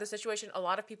especially about this situation, a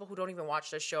lot of people who don't even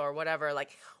watch the show or whatever,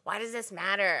 like, why does this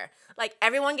matter? Like,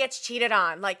 everyone gets cheated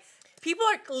on. Like, people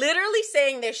are literally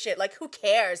saying this shit. Like, who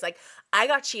cares? Like, I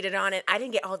got cheated on and I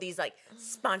didn't get all these, like,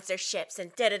 sponsorships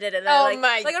and da-da-da-da-da. Oh, like,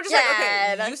 my I'm just God.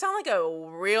 like, okay, you sound like a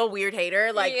real weird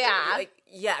hater. Like,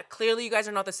 yeah. Clearly you guys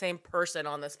are not the same person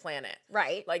on this planet.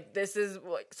 Right. Like, this is,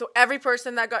 like, so every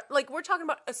person that got, like, we're talking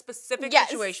about a specific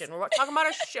situation. We're talking about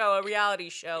a show, a reality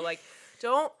show. Like,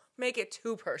 don't make it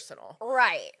too personal.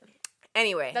 Right.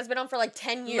 Anyway. That's been on for like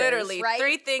 10 years, Literally, right?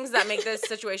 3 things that make this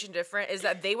situation different is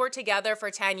that they were together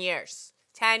for 10 years.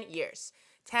 10 years.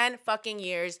 10 fucking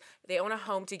years. They own a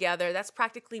home together. That's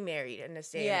practically married in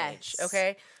this day and age,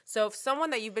 okay? So if someone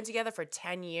that you've been together for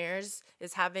 10 years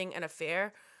is having an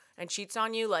affair and cheats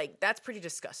on you, like, that's pretty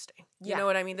disgusting. You know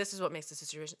what I mean? This is what makes the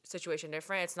situation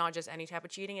different. It's not just any type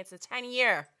of cheating. It's a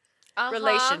 10-year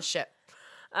relationship.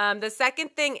 The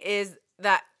second thing is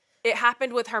that it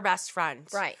happened with her best friend.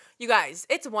 Right. You guys,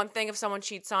 it's one thing if someone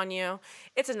cheats on you.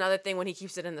 It's another thing when he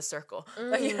keeps it in the circle.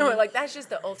 Like, you know, like, that's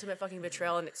just the ultimate fucking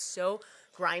betrayal, and it's so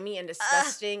grimy and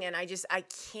disgusting, and I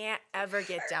can't ever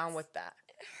get down with that.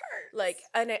 It hurts. Like,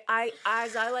 and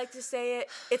as I like to say it,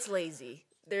 it's lazy.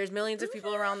 There's millions of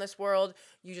people around this world.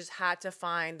 You just had to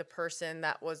find the person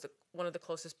that was one of the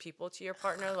closest people to your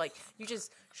partner. Like, you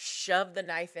just shoved the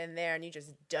knife in there and you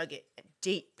just dug it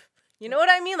deep. You know what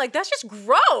I mean? Like, that's just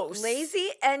gross. Lazy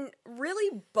and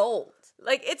really bold.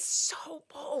 Like, it's so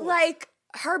bold. Like,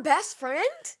 her best friend?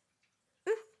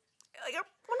 Like,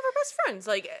 one of her best friends.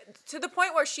 Like, to the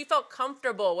point where she felt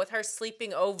comfortable with her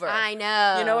sleeping over. I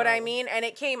know. You know what I mean? And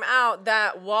it came out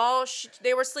that while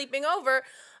they were sleeping over,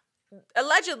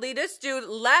 allegedly, this dude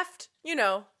left, you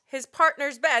know, his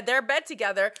partner's bed, their bed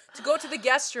together, to go to the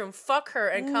guest room, fuck her,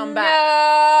 and come back.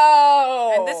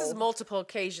 No. And this is multiple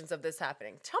occasions of this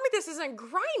happening. Tell me this isn't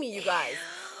grimy, you guys.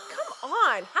 Come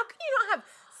on.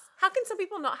 How can some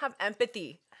people not have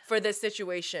empathy for this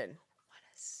situation? What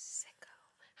a sicko.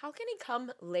 How can he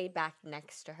come lay back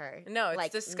next to her? No, it's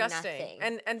like disgusting.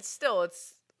 Nothing. And still,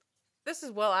 this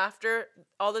is well after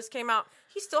all this came out.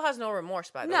 He still has no remorse,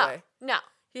 by the way. No.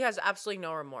 He has absolutely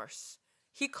no remorse.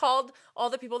 He called all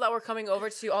the people that were coming over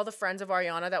all the friends of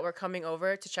Ariana that were coming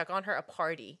over to check on her a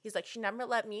party. He's like, she never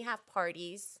let me have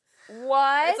parties.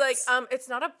 What? It's like, it's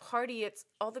not a party. It's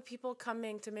all the people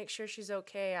coming to make sure she's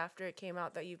okay after it came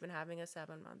out that you've been having a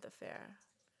 7-month affair.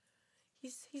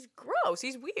 He's gross.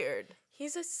 He's weird.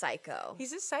 He's a psycho.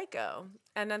 He's a psycho.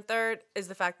 And then third is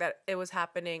the fact that it was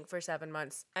happening for 7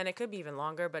 months. And it could be even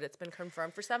longer, but it's been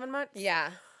confirmed for 7 months.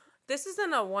 Yeah. This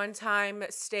isn't a one-time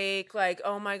mistake, like,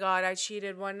 oh my God, I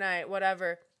cheated one night,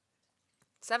 whatever.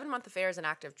 7-month affair is an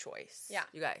active choice. Yeah.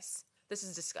 You guys, this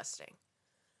is disgusting.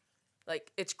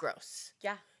 Like, it's gross.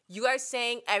 Yeah. You guys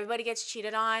saying everybody gets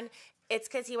cheated on, it's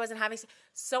because he wasn't having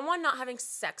someone not having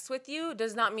sex with you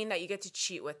does not mean that you get to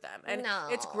cheat with them. And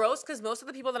it's gross because most of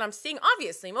the people that I'm seeing,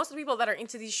 obviously, most of the people that are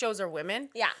into these shows are women.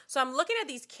 Yeah. So I'm looking at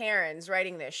these Karens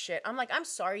writing this shit. I'm like, I'm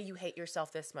sorry you hate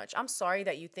yourself this much. I'm sorry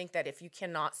that you think that if you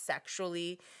cannot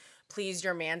sexually please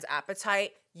your man's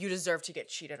appetite, you deserve to get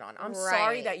cheated on. I'm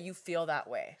sorry that you feel that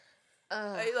way.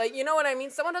 Like, you know what I mean?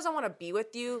 Someone doesn't want to be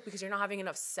with you because you're not having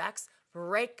enough sex.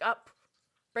 Break up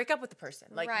with the person.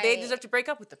 Like, they deserve to break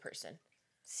up with the person.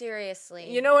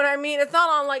 Seriously. You know what I mean? It's not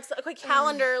on, like, a quick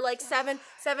calendar, like, 7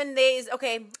 days.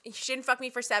 Okay, she didn't fuck me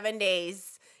for 7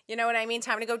 days. You know what I mean?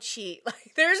 Time to go cheat.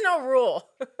 Like, there's no rule.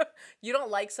 You don't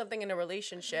like something in a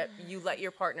relationship. You let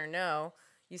your partner know.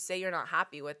 You say you're not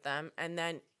happy with them. And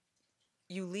then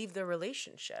you leave the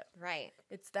relationship. Right.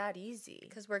 It's that easy.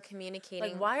 Because we're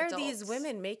communicating. Like, why are these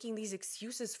women making these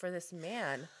excuses for this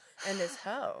man and this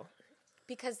hoe?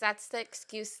 Because that's the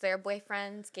excuse their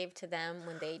boyfriends gave to them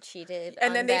when they cheated.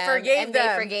 And then they forgave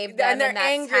them. And they're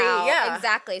angry. Yeah.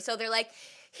 Exactly. So they're like,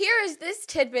 here is this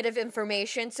tidbit of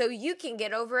information so you can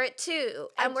get over it too.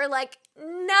 And we're like,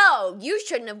 no, you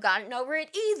shouldn't have gotten over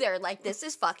it either. Like, this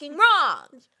is fucking wrong.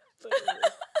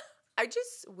 I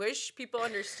just wish people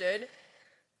understood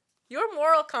your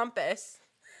moral compass.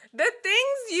 The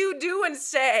things you do and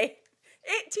say,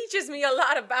 it teaches me a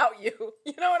lot about you.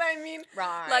 You know what I mean?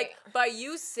 Right. Like, by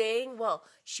you saying, well,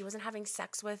 she wasn't having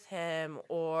sex with him,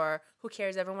 or who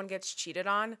cares, everyone gets cheated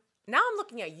on. Now I'm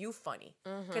looking at you funny.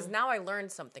 Because now I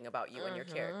learned something about you and your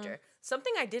character.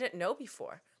 Something I didn't know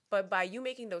before. But by you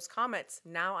making those comments,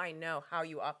 now I know how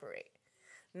you operate.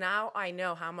 Now I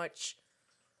know how much,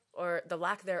 or the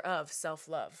lack thereof,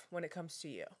 self-love when it comes to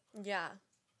you. Yeah.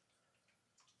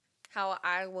 How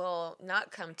I will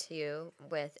not come to you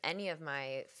with any of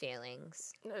my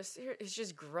feelings. No, it's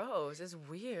just gross. It's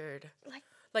weird.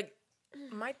 Like,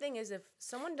 my thing is, if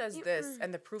someone does this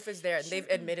and the proof is there and they've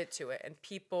admitted to it and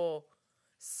people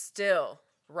still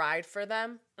ride for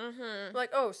them, like,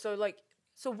 oh, so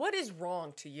what is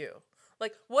wrong to you?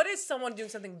 Like, what is someone doing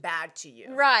something bad to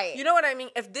you? Right. You know what I mean?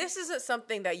 If this isn't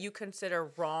something that you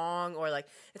consider wrong, or like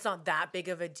it's not that big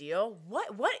of a deal, what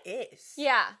is?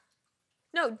 Yeah.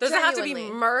 No, does it have to be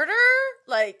murder?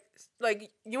 Like,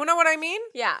 you know what I mean?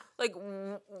 Yeah. Like,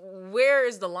 where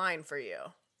is the line for you?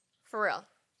 For real.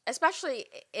 Especially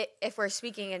if we're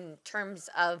speaking in terms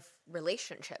of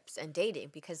relationships and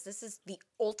dating, because this is the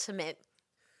ultimate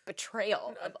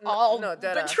betrayal of all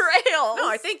betrayals. No,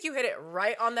 I think you hit it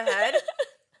right on the head.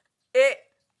 It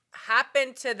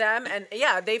happened to them, and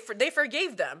yeah, they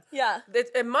forgave them. Yeah.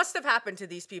 It must have happened to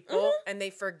these people, and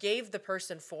they forgave the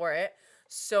person for it.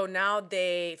 So now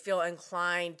they feel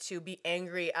inclined to be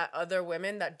angry at other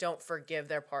women that don't forgive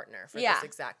their partner for this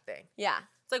exact thing. Yeah.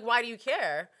 It's like, why do you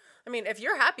care? I mean, if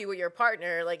you're happy with your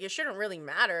partner, like, it shouldn't really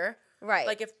matter. Right.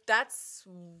 Like, if that's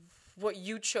what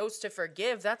you chose to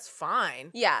forgive, that's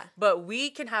fine. Yeah. But we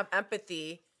can have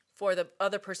empathy for the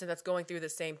other person that's going through the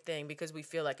same thing because we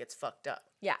feel like it's fucked up.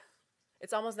 Yeah.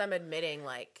 It's almost them admitting,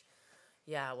 like,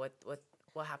 yeah, what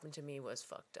happened to me was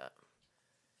fucked up.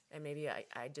 And maybe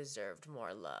I deserved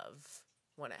more love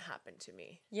when it happened to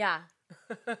me. Yeah.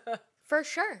 For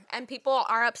sure. And people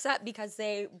are upset because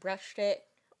they brushed it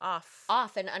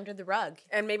off and under the rug.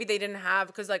 And maybe they didn't have,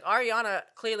 because like Ariana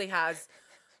clearly has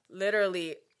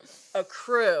literally a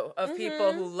crew of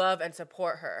people who love and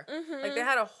support her. Like, they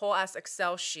had a whole ass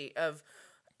Excel sheet of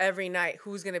every night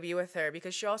who's going to be with her,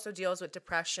 because she also deals with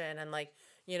depression and like,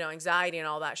 you know, anxiety and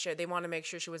all that shit. They want to make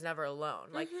sure she was never alone.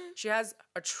 Like, she has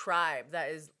a tribe that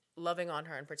is loving on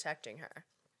her and protecting her,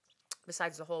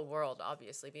 besides the whole world,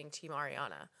 obviously, being Team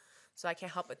Ariana. So I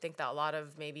can't help but think that a lot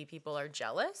of maybe people are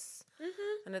jealous.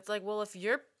 And it's like, well, if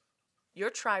your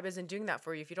tribe isn't doing that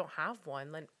for you, if you don't have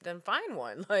one, then find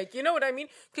one. Like, you know what I mean?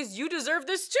 Because you deserve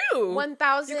this too.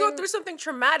 1,000. You go through something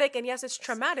traumatic, and yes, it's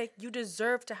traumatic. You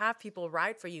deserve to have people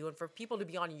ride for you and for people to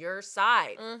be on your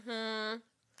side.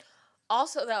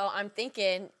 Also, though, I'm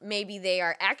thinking maybe they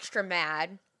are extra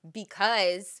mad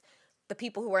because the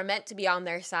people who were meant to be on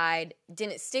their side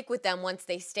didn't stick with them once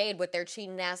they stayed with their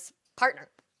cheating ass partner.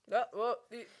 Well,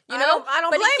 I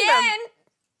don't blame them.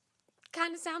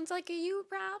 Kind of sounds like a you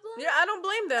problem. Yeah, I don't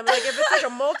blame them. Like, if it's like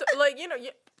a like, you know what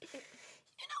I mean.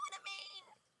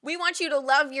 We want you to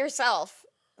love yourself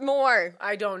more.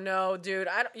 I don't know, dude.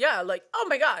 Like, oh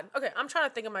my God. Okay, I'm trying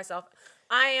to think of myself.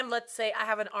 Let's say I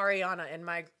have an Ariana in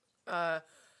my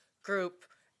group,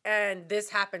 and this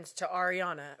happens to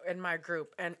Ariana in my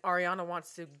group, and Ariana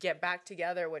wants to get back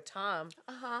together with Tom.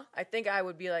 I think I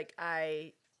would be like,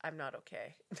 I'm not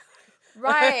okay.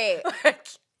 Right. Like,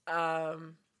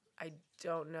 I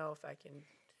don't know if I can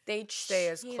stay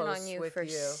as close on you with for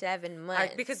you. 7 months.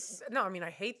 I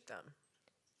hate them.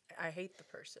 I hate the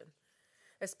person,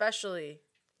 especially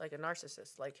like a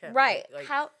narcissist like him. Right. Like,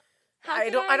 how I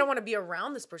don't want to be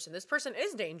around this person. This person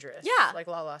is dangerous. Yeah. Like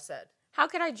Lala said. How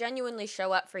could I genuinely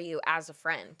show up for you as a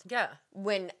friend? Yeah.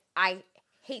 When I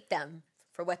hate them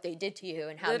for what they did to you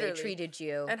and how they treated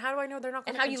you. And how do I know they're not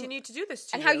going to continue to do this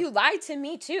to you? And how you lied to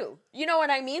me, too. You know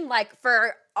what I mean? Like,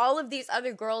 for all of these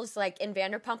other girls, like, in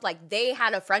Vanderpump, like, they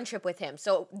had a friendship with him.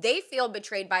 So they feel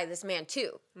betrayed by this man,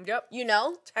 too. Yep. You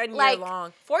know? 10 year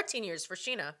long. 14 years for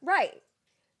Sheena. Right.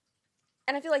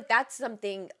 And I feel like that's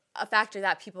a factor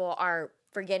that people are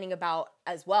forgetting about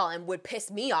as well, and would piss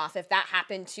me off if that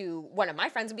happened to one of my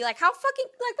friends and be like, how fucking,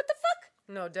 like, what the fuck?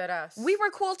 No, dead ass. We were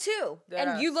cool too.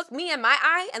 You looked me in my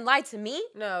eye and lied to me?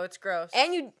 No, it's gross.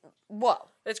 And whoa.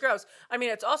 It's gross. I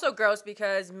mean, it's also gross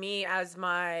because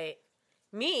my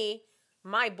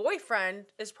boyfriend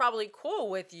is probably cool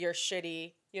with your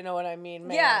shitty, you know what I mean,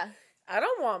 man. Yeah. I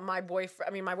don't want my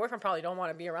boyfriend probably don't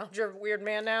want to be around your weird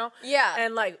man now. Yeah.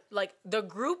 And like the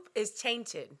group is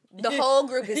tainted. The whole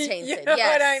group is tainted. You know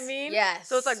what I mean? Yes.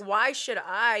 So it's like, why should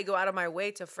I go out of my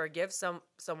way to forgive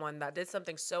someone that did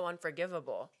something so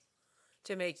unforgivable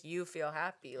to make you feel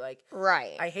happy? Like,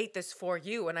 right. I hate this for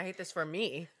you and I hate this for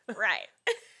me. Right.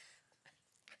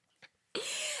 And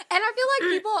I feel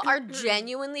like people are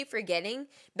genuinely forgetting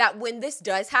that when this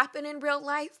does happen in real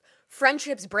life,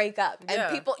 friendships break up.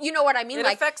 And people, you know what I mean? It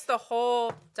affects the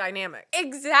whole dynamic.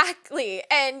 Exactly.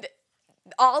 And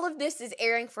all of this is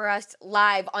airing for us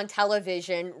live on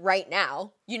television right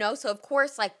now, you know? So, of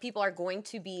course, like, people are going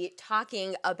to be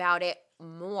talking about it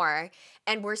more.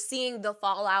 And we're seeing the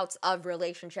fallouts of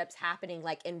relationships happening,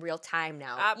 like, in real time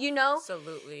now, you know?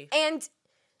 Absolutely. And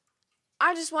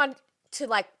I just want to,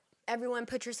 like, everyone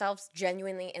put yourselves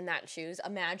genuinely in that shoes.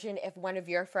 Imagine if one of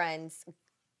your friends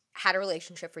had a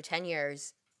relationship for 10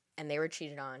 years and they were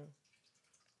cheated on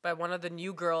by one of the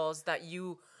new girls that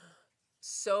you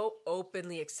so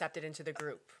openly accepted into the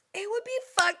group. It would be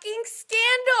fucking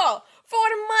scandal for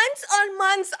months on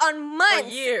months on months.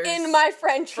 For years. In my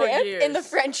friendship. For years. In the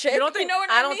friendship. You don't think, you know what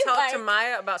I don't mean? talk like, to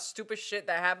Maya about stupid shit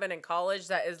that happened in college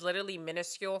that is literally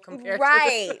minuscule compared to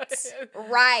right.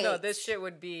 Right. No, this shit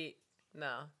would be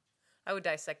I would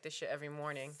dissect this shit every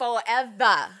morning.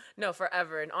 Forever. No,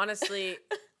 forever. And honestly,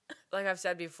 like I've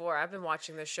said before, I've been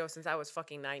watching this show since I was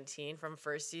fucking 19 from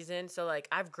first season. So, like,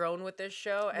 I've grown with this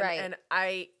show. And, and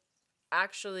I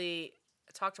actually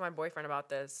talked to my boyfriend about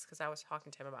this because I was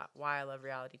talking to him about why I love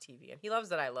reality TV. And he loves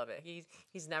that I love it.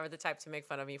 He's never the type to make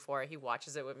fun of me for it. He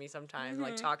watches it with me sometimes,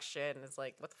 like, talk shit. And it's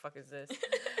like, what the fuck is this?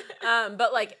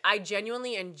 But, like, I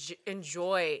genuinely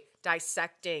enjoy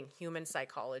dissecting human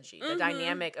psychology, the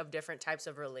dynamic of different types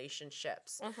of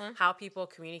relationships, how people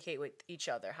communicate with each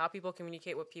other, how people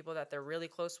communicate with people that they're really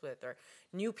close with, or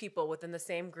new people within the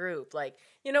same group. Like,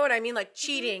 you know what I mean? Like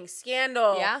cheating,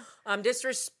 scandal,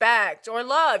 disrespect, or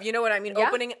love. You know what I mean?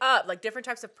 Opening up, like different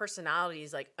types of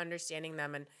personalities, like understanding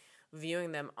them and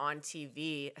viewing them on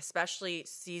TV, especially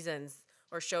seasons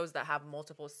or shows that have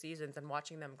multiple seasons, and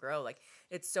watching them grow. Like,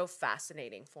 it's so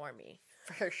fascinating for me.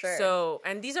 For sure. So,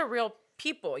 and these are real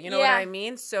people, you know what I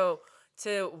mean? So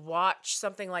to watch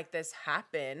something like this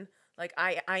happen, like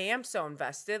I am so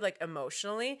invested, like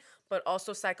emotionally, but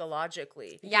also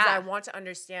psychologically. Because I want to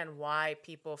understand why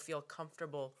people feel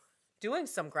comfortable doing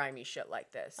some grimy shit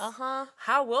like this.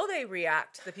 How will they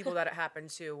react to the people that it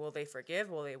happened to? Will they forgive?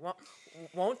 Will they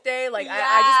won't they? Like,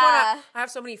 I just want to, I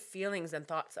have so many feelings and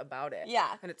thoughts about it. Yeah.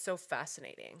 And it's so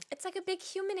fascinating. It's like a big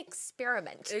human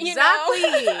experiment. Exactly.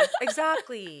 You know?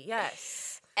 Exactly.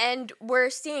 Yes. And we're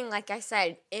seeing, like I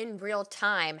said, in real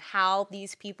time, how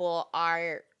these people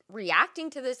are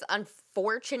reacting to this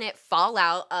unfortunate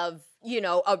fallout of, you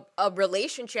know, a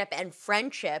relationship and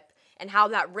friendship, and how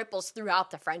that ripples throughout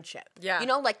the friendship. Yeah. You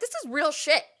know, like, this is real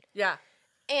shit. Yeah.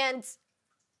 And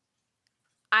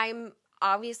I'm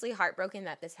obviously heartbroken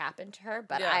that this happened to her,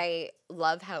 but I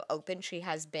love how open she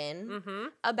has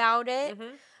been about it.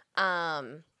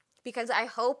 Because I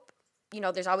hope, you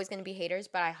know, there's always going to be haters,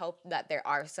 but I hope that there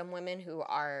are some women who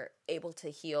are able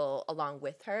to heal along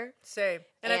with her. Same.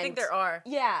 And I think there are.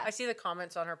 Yeah. I see the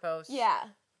comments on her post. Yeah.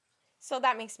 So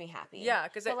that makes me happy. Yeah,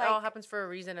 because it all happens for a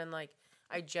reason, and, like,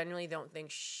 I genuinely don't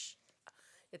think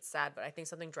it's sad, but I think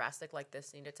something drastic like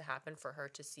this needed to happen for her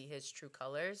to see his true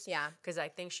colors. Yeah. Because I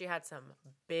think she had some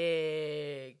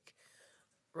big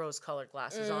rose-colored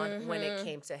glasses on when it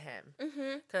came to him.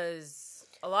 Because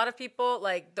a lot of people,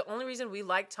 like, the only reason we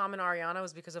liked Tom and Ariana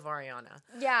was because of Ariana.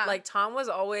 Yeah. Like, Tom was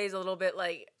always a little bit,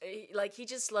 like he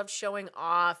just loved showing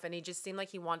off, and he just seemed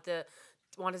like he wanted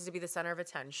to be the center of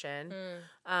attention.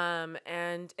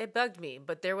 And it bugged me.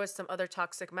 But there was some other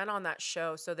toxic men on that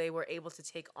show, so they were able to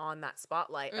take on that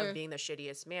spotlight of being the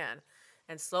shittiest man.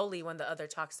 And slowly, when the other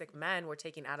toxic men were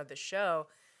taken out of the show,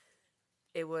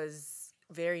 it was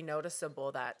very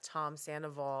noticeable that Tom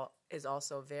Sandoval is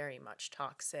also very much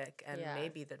toxic, and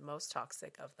maybe the most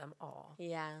toxic of them all.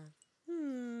 Yeah.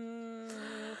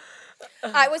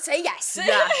 I would say yes.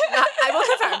 Yeah, I will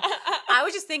confirm. I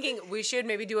was just thinking we should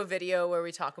maybe do a video where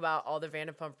we talk about all the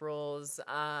Vanderpump Rules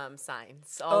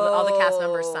signs, all the cast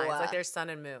members' signs, like their sun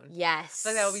and moon. Yes. I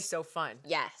think that would be so fun.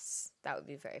 Yes. That would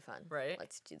be very fun. Right?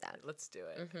 Let's do that. Let's do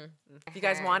it. If you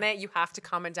guys want it, you have to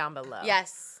comment down below.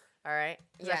 Yes. All right?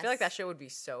 Because I feel like that shit would be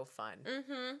so fun.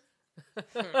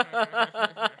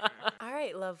 All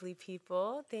right, lovely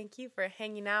people. Thank you for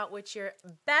hanging out with your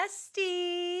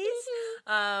besties.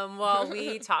 While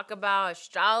we talk about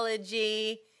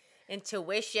astrology,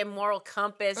 intuition, moral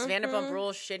compass, Vanderpump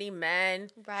Rules, shitty men,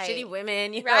 shitty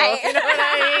women, you know what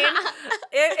I mean?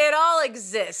 It all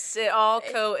exists. It all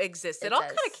coexists. It all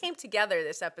kind of came together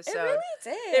this episode. It really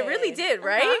did. It really did,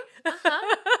 right?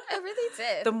 It really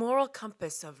did. The moral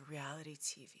compass of reality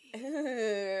TV.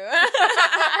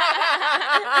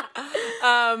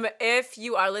 If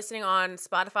you are listening on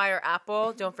Spotify or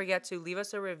Apple, don't forget to leave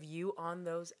us a review on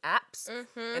those apps.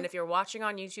 And if you're watching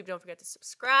on YouTube, don't forget to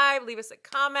subscribe, leave us a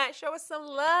comment, show us some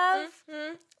love.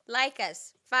 Like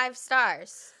us. 5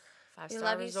 stars. 5-star We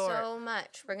love resort. you so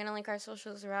much. We're going to link our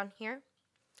socials around here. And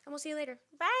we'll see you later.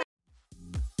 Bye.